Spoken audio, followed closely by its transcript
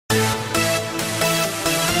Hello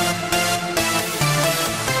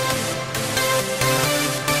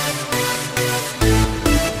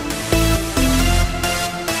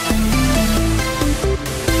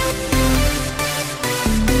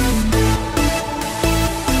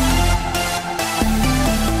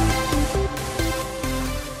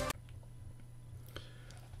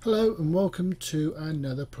and welcome to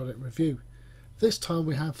another product review. This time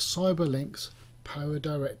we have CyberLink's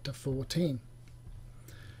PowerDirector 14.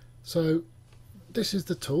 So this is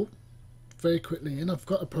the tool. Very quickly in, I've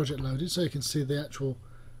got a project loaded so you can see the actual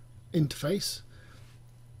interface.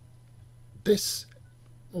 These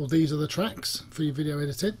are the tracks for your video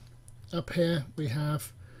editing. Up here we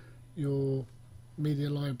have your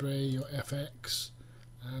media library, your FX,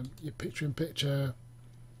 your picture-in-picture,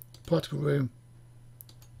 particle room,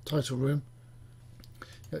 title room,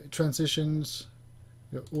 your transitions,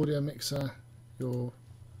 your audio mixer, your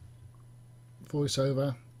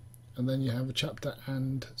voiceover, and then you have a chapter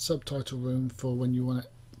and subtitle room for when you want to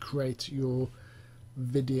create your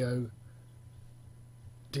video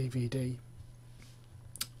DVD.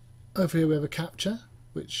 Over here we have a capture,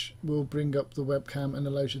 which will bring up the webcam and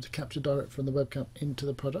allows you to capture direct from the webcam into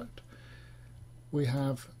the product. We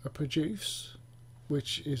have a produce,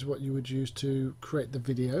 which is what you would use to create the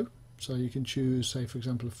video. So you can choose, say for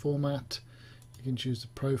example, a format, you can choose the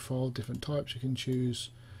profile, different types, you can choose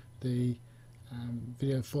the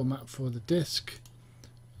video format for the disc,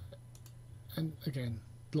 and again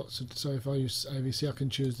lots of, so if I use AVC I can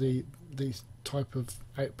choose the type of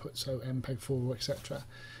output, so MPEG-4 etc.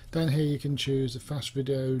 Down here you can choose a fast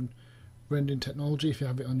video rendering technology if you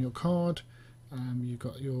have it on your card. You've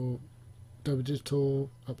got your Dolby Digital,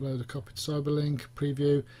 upload a copy to CyberLink,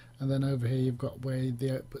 preview, and then over here you've got where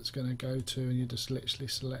the output's going to go to, and you just literally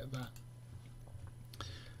select that.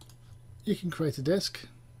 You can create a disc.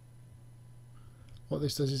 What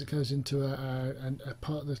this does is it goes into a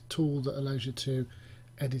part of the tool that allows you to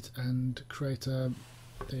edit and create the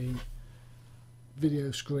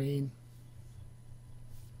video screen.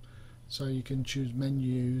 So you can choose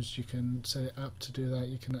menus, you can set it up to do that,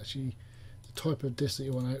 you can actually, the type of disc that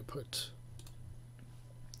you want to output,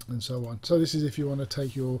 and so on. So this is if you want to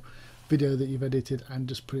take your video that you've edited and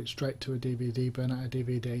just put it straight to a DVD, burn out a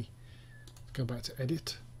DVD. Go back to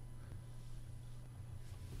edit.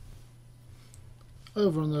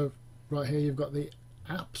 Over on the right here you've got the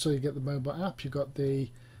app, so you get the mobile app, you've got the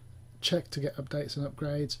check to get updates and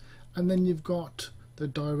upgrades, and then you've got the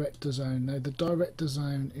director zone. Now the director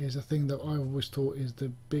zone is a thing that I always thought is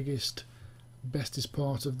the bestest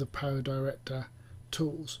part of the PowerDirector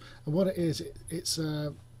tools, and what it is, it's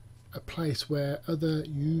a place where other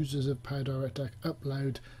users of PowerDirector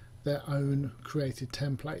upload their own created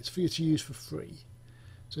templates for you to use for free.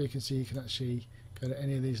 So you can see, you can actually go to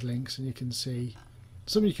any of these links and you can see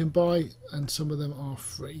some you can buy and some of them are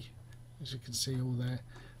free, as you can see all there,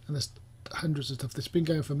 and there's hundreds of stuff that's been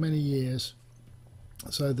going for many years.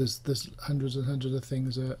 So there's hundreds and hundreds of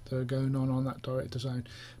things that are going on that director zone.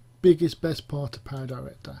 Best part of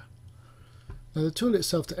PowerDirector. Now the tool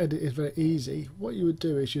itself to edit is very easy. What you would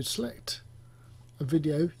do is you'd select a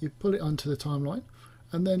video, you pull it onto the timeline,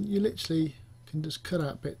 and then you literally can just cut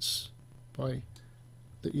out bits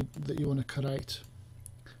that you want to cut out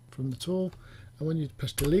from the tool. And when you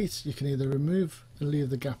press delete, you can either remove and leave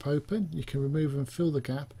the gap open, you can remove and fill the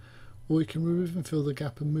gap, or you can remove and fill the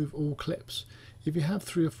gap and move all clips. If you have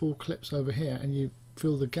 3 or 4 clips over here and you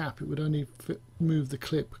fill the gap, it would only move the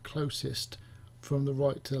clip closest from the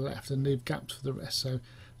right to the left and leave gaps for the rest. So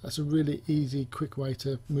that's a really easy, quick way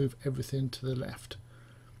to move everything to the left.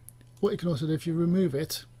 What you can also do, if you remove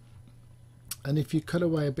it and if you cut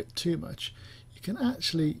away a bit too much, you can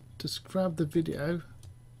actually just grab the video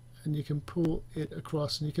and you can pull it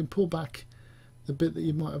across, and you can pull back the bit that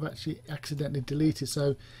you might have actually accidentally deleted.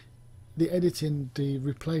 So the editing, the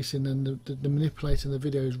replacing and the manipulating the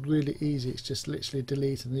video is really easy. It's just literally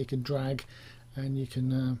delete, and then you can drag, and you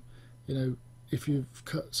can you know, if you've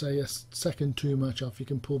cut say a second too much off, you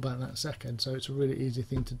can pull back that second. So it's a really easy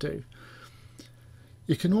thing to do.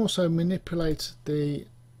 You can also manipulate the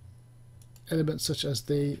elements such as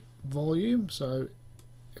the volume. So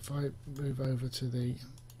if I move over to the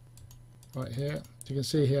right here, you can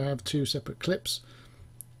see here I have 2 separate clips.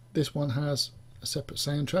 This one has a separate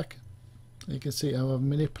soundtrack. You can see how I've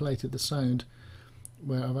manipulated the sound,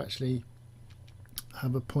 where I've actually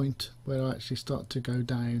have a point where I actually start to go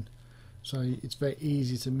down. So it's very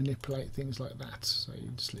easy to manipulate things like that. So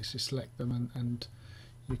you just literally select them and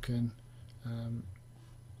you can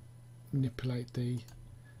manipulate the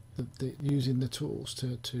using the tools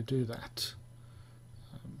to do that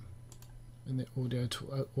in the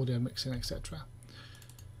audio mixing, etc.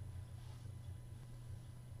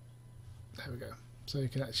 There we go. So you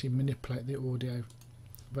can actually manipulate the audio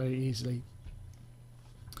very easily.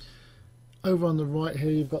 Over on the right here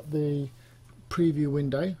you've got the preview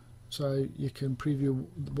window, so you can preview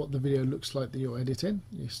what the video looks like that you're editing.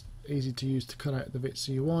 It's easy to use to cut out the bits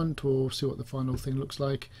you want or see what the final thing looks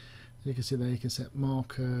like. You can see there you can set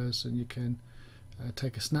markers, and you can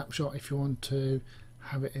take a snapshot if you want to,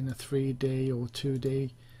 have it in a 3D or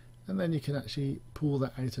 2D, and then you can actually pull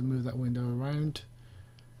that out and move that window around.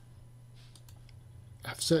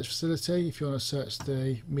 Have search facility if you want to search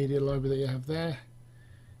the media library that you have there.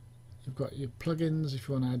 You've got your plugins if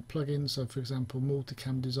you want to add plugins, so for example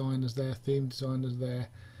multicam designers there, theme designers there,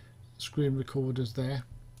 screen recorders there.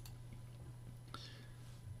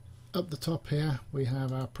 Up the top here we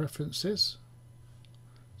have our preferences,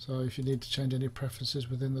 so if you need to change any preferences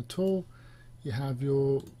within the tool, you have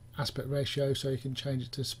your aspect ratio, so you can change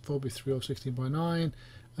it to 4:3 or 16:9,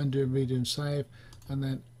 undo and redo and save. And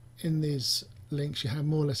then in these links you have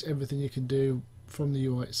more or less everything you can do from the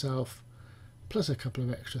UI itself, plus a couple of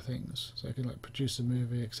extra things, so you can like produce a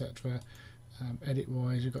movie, etc. Edit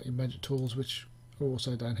wise you've got your magic tools, which are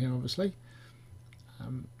also down here obviously,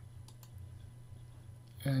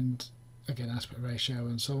 and again aspect ratio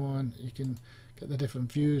and so on. You can get the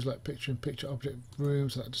different views like picture in picture, object room,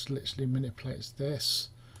 so that just literally manipulates this,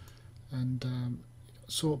 and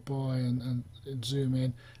sort by and zoom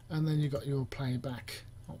in, and then you've got your playback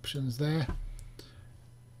options there.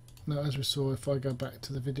 Now as we saw, if I go back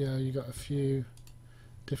to the video, you got a few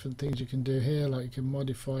different things you can do here, like you can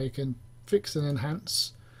modify, you can fix and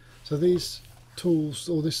enhance. So these tools,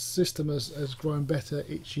 or this system has grown better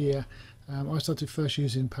each year. I started first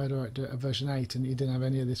using PowerDirector at version 8 and you didn't have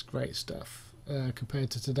any of this great stuff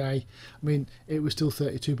compared to today. I mean, it was still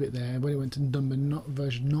 32-bit there. When it went to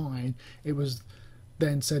version 9, it was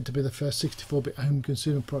then said to be the first 64-bit home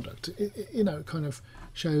consumer product. You know, it kind of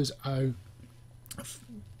shows how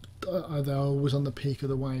they're always on the peak of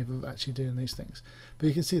the wave of actually doing these things. But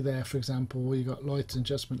you can see there, for example, you got light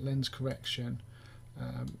adjustment, lens correction,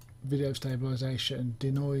 video stabilization,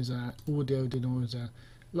 denoiser, audio denoiser,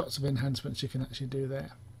 lots of enhancements you can actually do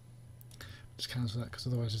there. Just cancel that because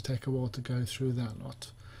otherwise it'll take a while to go through that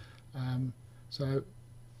lot. So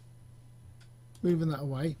moving that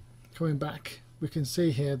away, coming back, we can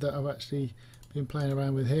see here that I've actually been playing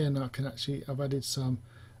around with here, and I've added some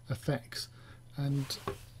effects. And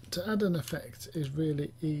to add an effect is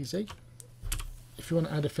really easy. If you want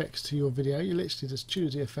to add effects to your video, you literally just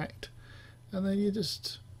choose the effect and then you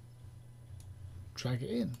just drag it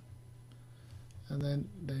in, and then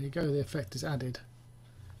there you go, the effect is added.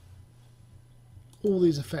 All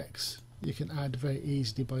these effects you can add very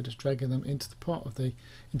easily by just dragging them into the part of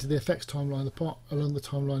into the effects timeline, the part along the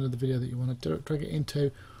timeline of the video that you want to drag it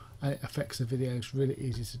into, and it affects the video. It's really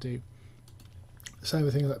easy to do. Same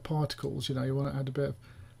with things like particles. You know, you want to add a bit of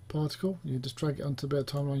particle, you just drag it onto the bit of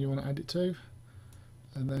timeline you want to add it to,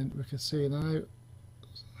 and then we can see now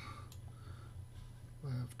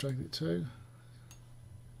where I've dragged it to.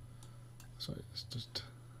 So it's just,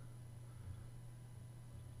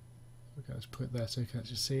 okay, let's put it there so you can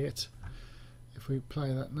actually see it. If we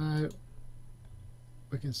play that now,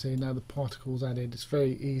 we can see now the particles added. It's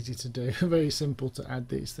very easy to do, very simple to add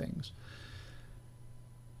these things.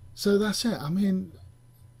 So that's it. I mean,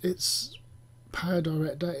 it's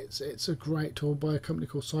PowerDirector. It's a great tool by a company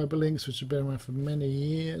called CyberLink, which has been around for many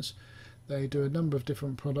years. They do a number of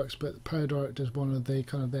different products, but PowerDirector is one of the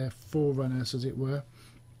kind of their forerunners, as it were.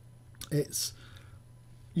 It's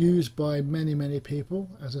used by many people.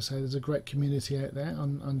 As I say, there's a great community out there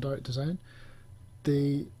on Director Zone.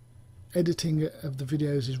 The editing of the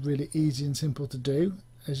videos is really easy and simple to do.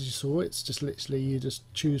 As you saw, it's just literally you just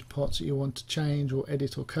choose parts that you want to change or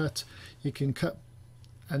edit or cut. You can cut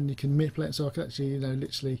and you can manipulate, so I can actually, you know,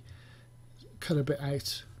 literally cut a bit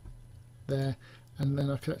out there, and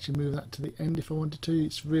then I could actually move that to the end if I wanted to.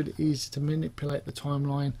 It's really easy to manipulate the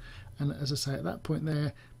timeline, and as I say, at that point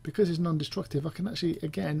there, because it's non-destructive, I can actually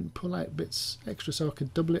again pull out bits extra, so I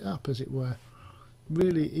could double it up, as it were.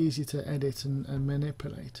 Really easy to edit and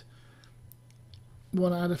manipulate.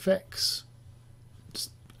 Want to add effects?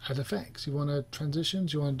 Just add effects. You want to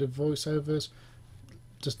transitions, you want to do voiceovers,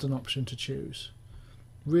 just an option to choose.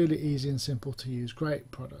 Really easy and simple to use.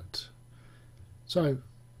 Great product. So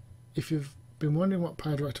if you've been wondering what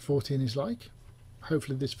PowerDirector 14 is like,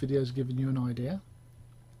 hopefully this video has given you an idea.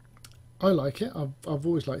 I like it. I've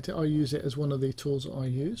always liked it. I use it as one of the tools that I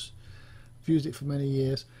use. I've used it for many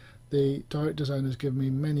years. The Director Zone has given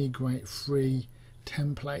me many great free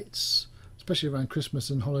templates, especially around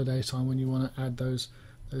Christmas and holiday time when you want to add those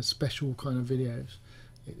special kind of videos.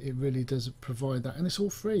 it really does provide that, and it's all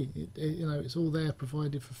free. You know, it's all there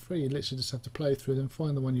provided for free. You literally just have to play through them,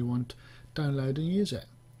 find the one you want, download and use it.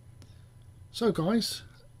 So guys,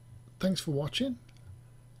 thanks for watching.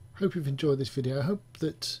 Hope you've enjoyed this video. I hope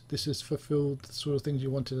that this has fulfilled the sort of things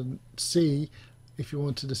you wanted to see if you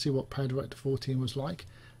wanted to see what PowerDirector 14 was like.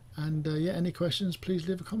 And yeah, any questions, please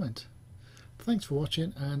leave a comment. Thanks for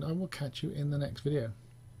watching, and I will catch you in the next video.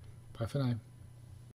 Bye for now.